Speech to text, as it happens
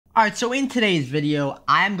Alright, so in today's video,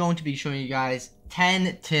 I'm going to be showing you guys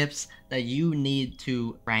 10 tips that you need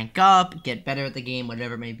to rank up, get better at the game,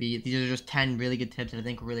 whatever it may be. These are just 10 really good tips that I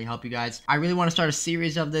think will really help you guys. I really want to start a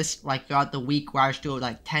series of this, like, throughout the week where I just do,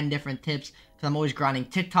 like, 10 different tips, because I'm always grinding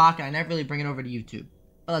TikTok, and I never really bring it over to YouTube.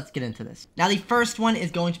 But let's get into this. Now, the first one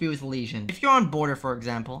is going to be with Legion. If you're on border, for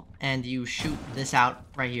example, and you shoot this out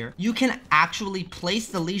right here, you can actually place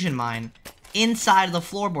the Legion mine inside of the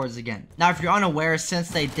floorboards again. Now, if you're unaware, since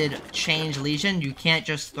they did change Legion, you can't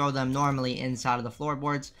just throw them normally inside of the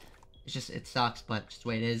floorboards. It's just, it sucks, but just the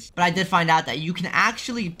way it is. But I did find out that you can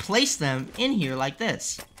actually place them in here like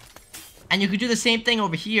this. And you could do the same thing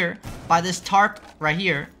over here by this tarp right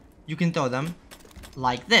here. You can throw them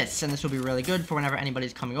like this, and this will be really good for whenever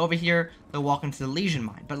anybody's coming over here, they'll walk into the Legion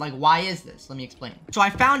mine. But like, why is this? Let me explain. So I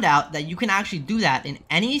found out that you can actually do that in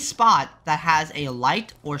any spot that has a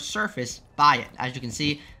light or surface by it. As you can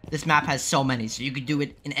see, this map has so many, so you could do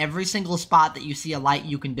it in every single spot that you see a light.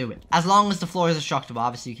 You can do it as long as the floor is destructible.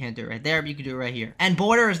 Obviously you can't do it right there, but you can do it right here. And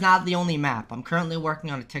border is not the only map. I'm currently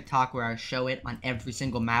working on a TikTok where I show it on every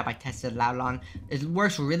single map I tested it out on. It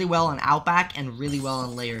works really well on Outback and really well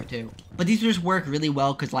on Layer 2. But these just work really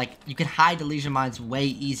well because, like, you can hide the Legion mines way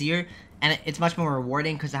easier, and it's much more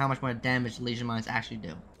rewarding because of how much more damage the Legion mines actually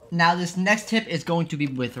do. Now, this next tip is going to be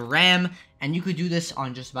with RAM, and you could do this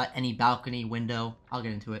on just about any balcony, window. I'll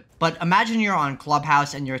get into it. But imagine you're on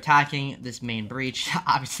Clubhouse and you're attacking this main breach.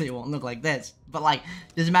 Obviously, it won't look like this, but like,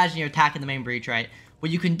 just imagine you're attacking the main breach, right?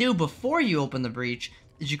 What you can do before you open the breach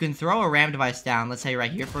is you can throw a RAM device down, let's say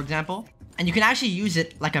right here, for example, and you can actually use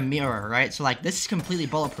it like a mirror, right? So like, this is completely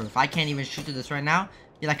bulletproof. I can't even shoot through this right now.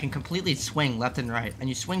 You like can completely swing left and right, and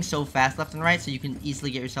you swing so fast left and right, so you can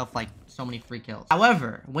easily get yourself like so many free kills.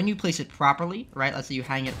 However, when you place it properly, right, let's say you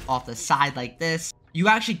hang it off the side like this, you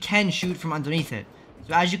actually can shoot from underneath it.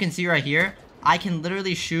 So as you can see right here, I can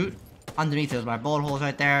literally shoot underneath it with my bullet holes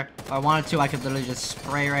right there. If I wanted to, I could literally just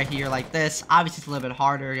spray right here like this. Obviously, it's a little bit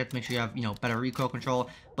harder. You have to make sure you have, you know, better recoil control,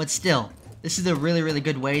 but still, this is a really, really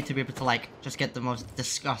good way to be able to, like, just get the most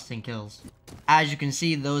disgusting kills. As you can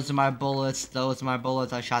see, those are my bullets. Those are my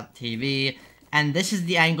bullets. I shot the TV. And this is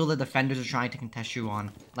the angle the defenders are trying to contest you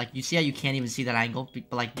on. Like, you see how you can't even see that angle?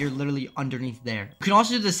 But, like, you're literally underneath there. You can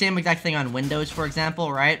also do the same exact thing on windows, for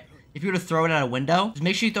example, right? If you were to throw it at a window, just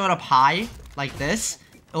make sure you throw it up high, like this.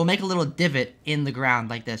 It will make a little divot in the ground,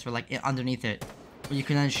 like this, or, like, underneath it, where you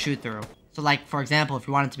can then shoot through. So, like, for example, if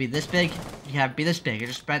you want it to be this big, you can have it be this big. It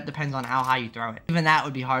just depends on how high you throw it. Even that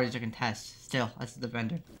would be harder to contest. Still, that's the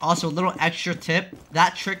defender. Also, a little extra tip.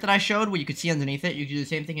 That trick that I showed where you could see underneath it, you can do the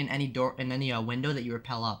same thing in any door, in any window that you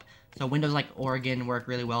rappel up. So windows like Oregon work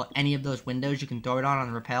really well. Any of those windows, you can throw it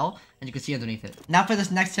on rappel, and you can see underneath it. Now for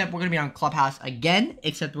this next tip, we're going to be on Clubhouse again,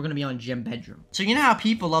 except we're going to be on Gym Bedroom. So you know how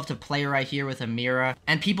people love to play right here with a mirror,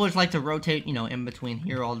 and people just like to rotate, you know, in between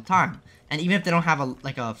here all the time. And even if they don't have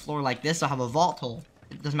a floor like this, they'll have a vault hole.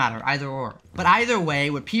 It doesn't matter, either or. But either way,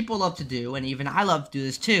 what people love to do, and even I love to do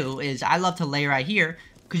this too, is I love to lay right here,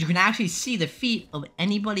 because you can actually see the feet of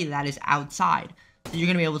anybody that is outside. So you're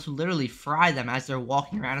going to be able to literally fry them as they're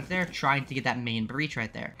walking around up there, trying to get that main breach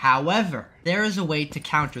right there. However, there is a way to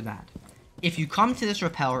counter that. If you come to this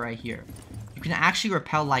rappel right here, you can actually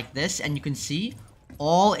rappel like this, and you can see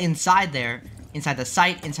all inside there, inside the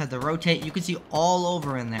sight, inside the rotate, you can see all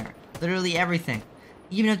over in there. Literally everything.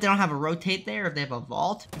 Even if they don't have a rotate there, if they have a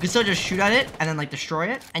vault, you can still just shoot at it and then, like, destroy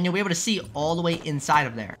it, and you'll be able to see all the way inside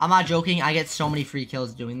of there. I'm not joking, I get so many free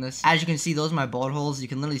kills doing this. As you can see, those are my bullet holes. You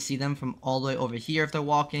can literally see them from all the way over here if they're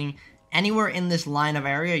walking. Anywhere in this line of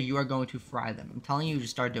area, you are going to fry them. I'm telling you, just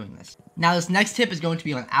start doing this. Now, this next tip is going to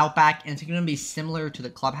be on Outback, and it's going to be similar to the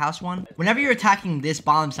Clubhouse one. Whenever you're attacking this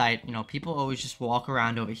bomb site, you know, people always just walk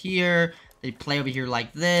around over here. They play over here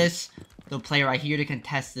like this. They'll play right here to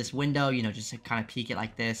contest this window, you know, just to kind of peek it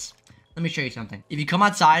like this. Let me show you something. If you come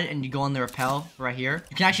outside and you go on the rappel right here,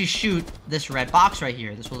 you can actually shoot this red box right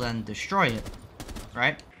here. This will then destroy it,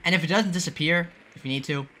 right? And if it doesn't disappear, if you need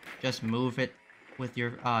to, just move it with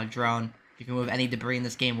your drone. You can move any debris in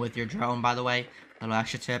this game with your drone, by the way. Little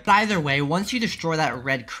extra tip. But either way, once you destroy that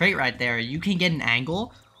red crate right there, you can get an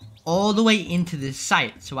angle all the way into this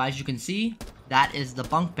site. So as you can see, that is the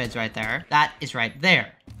bunk beds right there. That is right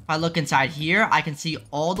there. If I look inside here, I can see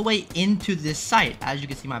all the way into this site. As you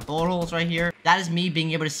can see, my bullet holes right here. That is me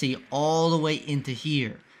being able to see all the way into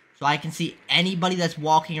here. So I can see anybody that's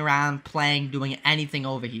walking around, playing, doing anything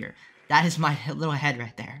over here. That is my little head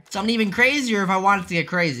right there. Something even crazier if I wanted to get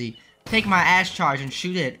crazy. Take my ash charge and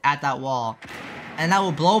shoot it at that wall. And that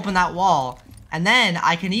will blow open that wall. And then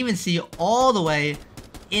I can even see all the way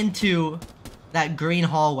into that green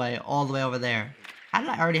hallway all the way over there. How did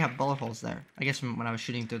I already have bullet holes there? I guess from when I was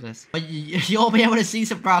shooting through this. But you'll be able to see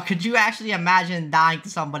some, bro. Could you actually imagine dying to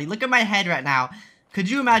somebody? Look at my head right now. Could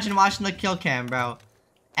you imagine watching the kill cam, bro?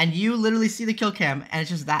 And you literally see the kill cam, and it's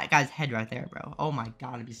just that guy's head right there, bro. Oh my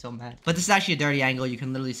god, I'd be so mad. But this is actually a dirty angle. You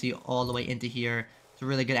can literally see all the way into here. It's a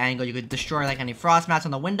really good angle. You could destroy like any frost mats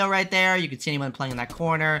on the window right there. You could see anyone playing in that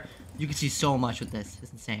corner. You can see so much with this.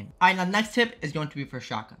 It's insane. All right, now the next tip is going to be for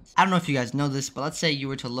shotguns. I don't know if you guys know this, but let's say you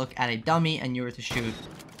were to look at a dummy and you were to shoot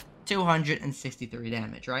 263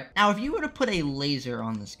 damage, right? Now, if you were to put a laser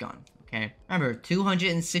on this gun, okay? Remember,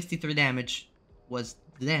 263 damage was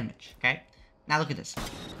the damage, okay? Now look at this.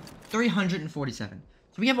 347.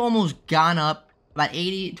 So we have almost gone up about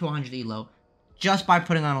 80 to 100 elo just by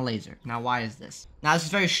putting on a laser. Now, why is this? Now, this is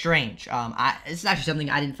very strange. This is actually something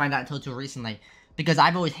I didn't find out until recently. Because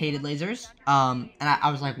I've always hated lasers, and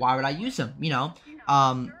I was like, why would I use them? You know,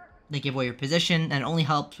 they give away your position, and it only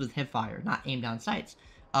helps with hip fire, not aim down sights.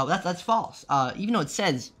 That's false. Even though it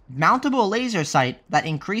says mountable laser sight that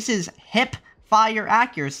increases hip fire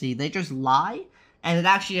accuracy, they just lie, and it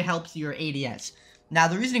actually helps your ADS. Now,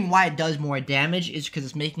 the reasoning why it does more damage is because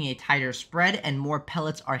it's making a tighter spread, and more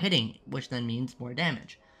pellets are hitting, which then means more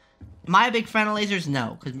damage. Am I a big fan of lasers?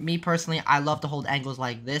 No, because me personally, I love to hold angles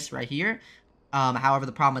like this right here. However,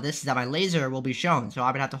 the problem with this is that my laser will be shown. So I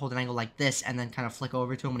would have to hold an angle like this and then kind of flick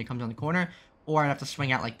over to him when he comes on the corner. Or I'd have to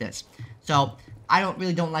swing out like this. So I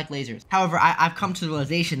really don't like lasers. However, I've come to the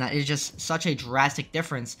realization that it's just such a drastic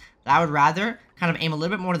difference that I would rather kind of aim a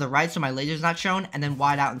little bit more to the right so my laser's not shown and then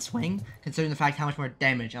wide out and swing, considering the fact how much more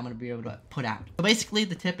damage I'm going to be able to put out. So basically,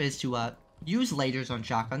 the tip is to use lasers on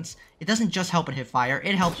shotguns. It doesn't just help with hip fire,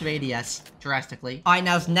 it helps with ADS drastically. Alright,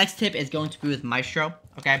 now this next tip is going to be with Maestro,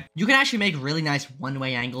 okay? You can actually make really nice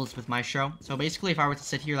one-way angles with Maestro. So basically, if I were to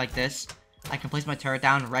sit here like this, I can place my turret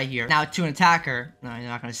down right here. Now, to an attacker, no, you're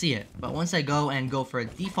not going to see it. But once I go for a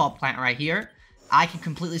default plant right here, I can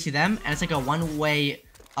completely see them, and it's like a one-way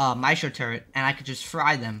Maestro turret, and I could just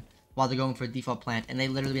fry them while they're going for a default plant, and they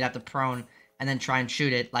literally would have to prone and then try and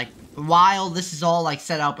shoot it, like, while this is all, like,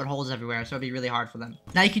 set up with holes everywhere, so it'd be really hard for them.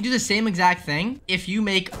 Now, you can do the same exact thing if you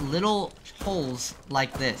make little holes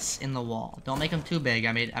like this in the wall. Don't make them too big.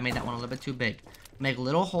 I made that one a little bit too big. Make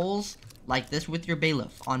little holes like this with your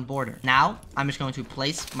bailiff on border. Now, I'm just going to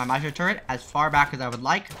place my Maestro turret as far back as I would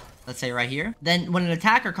like. Let's say right here. Then when an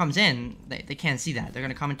attacker comes in, they can't see that. They're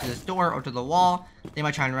going to come into this door or to the wall. They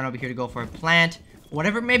might try and run over here to go for a plant.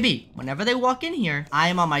 Whatever it may be, whenever they walk in here, I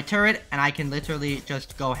am on my turret, and I can literally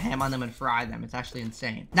just go ham on them and fry them. It's actually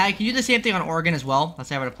insane. Now, you can do the same thing on Oregon as well. Let's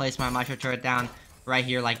say I were to place my Maestro turret down right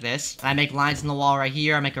here like this. And I make lines in the wall right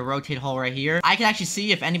here. I make a rotate hole right here. I can actually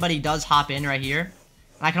see if anybody does hop in right here.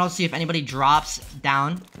 And I can also see if anybody drops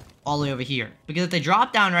down all the way over here. Because if they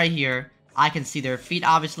drop down right here, I can see their feet,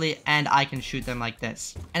 obviously, and I can shoot them like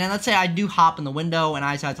this. And then let's say I do hop in the window, and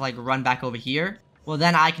I decide to, like, run back over here. Well,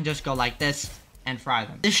 then I can just go like this and fry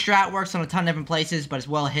them. This strat works on a ton of different places, but it's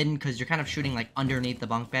well hidden because you're kind of shooting like underneath the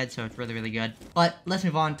bunk bed, so it's really, really good. But let's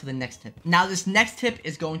move on to the next tip. Now, this next tip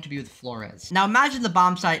is going to be with Flores. Now, imagine the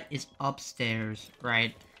bomb site is upstairs,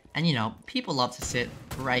 right? And, you know, people love to sit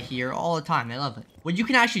right here all the time. They love it. What you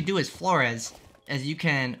can actually do is Flores, is you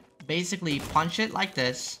can basically punch it like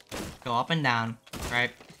this, go up and down,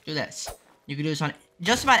 right? Do this. You can do this on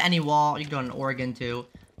just about any wall. You can do it on Oregon, too.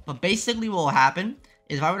 But basically what will happen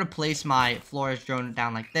is if I were to place my Flores drone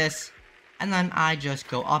down like this, and then I just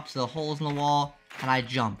go up to the holes in the wall, and I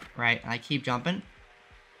jump, right? And I keep jumping,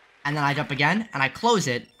 and then I jump again, and I close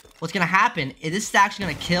it. What's going to happen is this is actually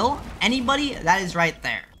going to kill anybody that is right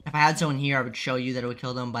there. If I had someone here, I would show you that it would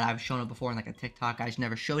kill them, but I've shown it before in like a TikTok. I just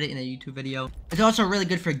never showed it in a YouTube video. It's also really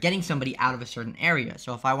good for getting somebody out of a certain area.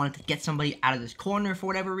 So if I wanted to get somebody out of this corner for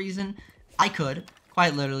whatever reason, I could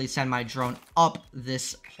quite literally send my drone up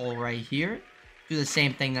this hole right here. Do the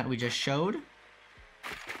same thing that we just showed. And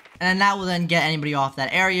then that will then get anybody off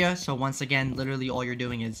that area. So once again, literally all you're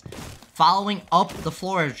doing is following up the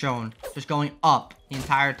Flores drone. Just going up the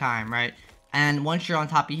entire time, right? And once you're on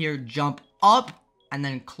top of here, jump up and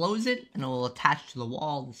then close it, and it will attach to the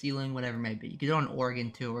wall, the ceiling, whatever it may be. You can do it on Oregon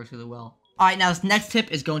too, it works really well. Alright, now this next tip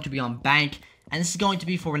is going to be on bank, and this is going to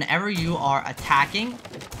be for whenever you are attacking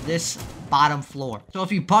this bottom floor. So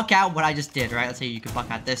if you buck out what I just did, right? Let's say you can buck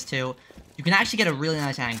out this too. You can actually get a really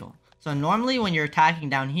nice angle. So normally when you're attacking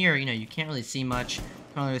down here, you know, you can't really see much. You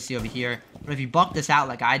can only really see over here. But if you buck this out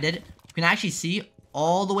like I did, you can actually see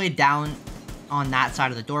all the way down on that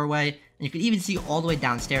side of the doorway. And you can even see all the way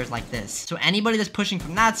downstairs like this. So anybody that's pushing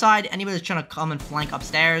from that side, anybody that's trying to come and flank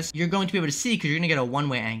upstairs, you're going to be able to see because you're going to get a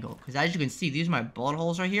one-way angle. Because as you can see, these are my bullet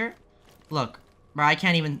holes right here. Look, bro, I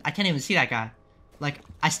can't even see that guy. Like,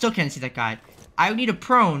 I still can't see that guy. I would need a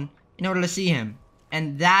prone in order to see him.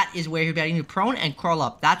 And that is where he'd be. I need to prone and crawl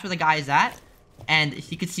up. That's where the guy is at. And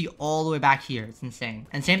he could see all the way back here. It's insane.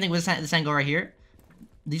 And same thing with this angle right here.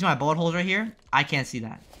 These are my bullet holes right here. I can't see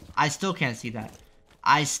that. I still can't see that.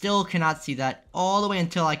 I still cannot see that all the way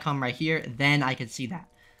until I come right here. Then I can see that.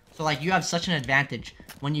 So, like, you have such an advantage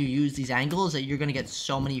when you use these angles that you're going to get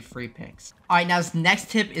so many free picks. Alright, now this next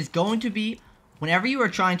tip is going to be whenever you are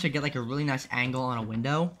trying to get, like, a really nice angle on a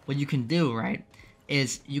window, what you can do, right,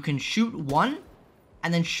 is you can shoot one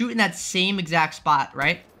and then shoot in that same exact spot,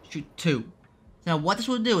 right? Shoot two. Now, what this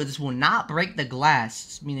will do is this will not break the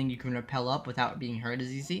glass, meaning you can rappel up without being hurt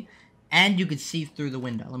as easy, and you can see through the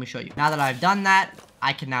window. Let me show you. Now that I've done that,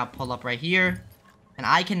 I can now pull up right here, and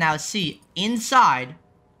I can now see inside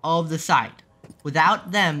of the site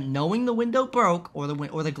without them knowing the window broke or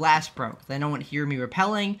the glass broke. They don't hear me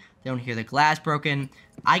rappelling. They don't hear the glass broken.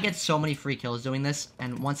 I get so many free kills doing this,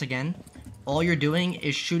 and once again, all you're doing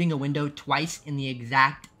is shooting a window twice in the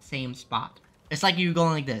exact same spot. It's like you're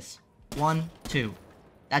going like this. 1, 2.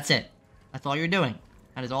 That's it. That's all you're doing.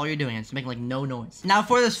 That is all you're doing. It's making like no noise. Now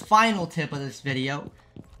for this final tip of this video,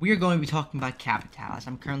 we are going to be talking about capitals.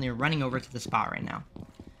 I'm currently running over to the spot right now.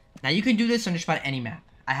 Now you can do this on just about any map.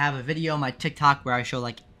 I have a video on my TikTok where I show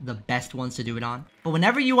like the best ones to do it on. But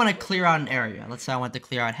whenever you want to clear out an area, let's say I want to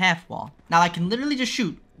clear out half wall. Now I can literally just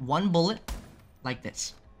shoot one bullet like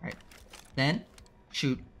this, right? Then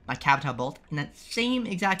shoot my capital bolt in that same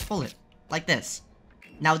exact bullet like this.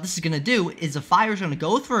 Now what this is going to do is the fire is going to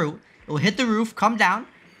go through, it will hit the roof, come down,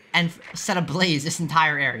 and set ablaze this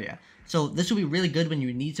entire area. So this will be really good when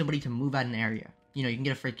you need somebody to move out an area. You know, you can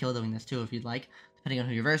get a free kill doing this too if you'd like, depending on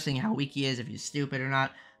who you're versing, how weak he is, if he's stupid or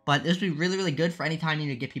not. But this would be really, really good for any time you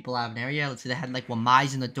need to get people out of an area. Let's say they had like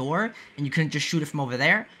Wamai's in the door, and you couldn't just shoot it from over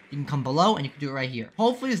there. You can come below, and you can do it right here.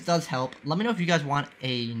 Hopefully this does help. Let me know if you guys want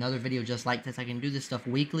another video just like this. I can do this stuff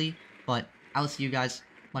weekly, but I will see you guys.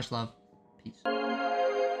 Much love. Peace.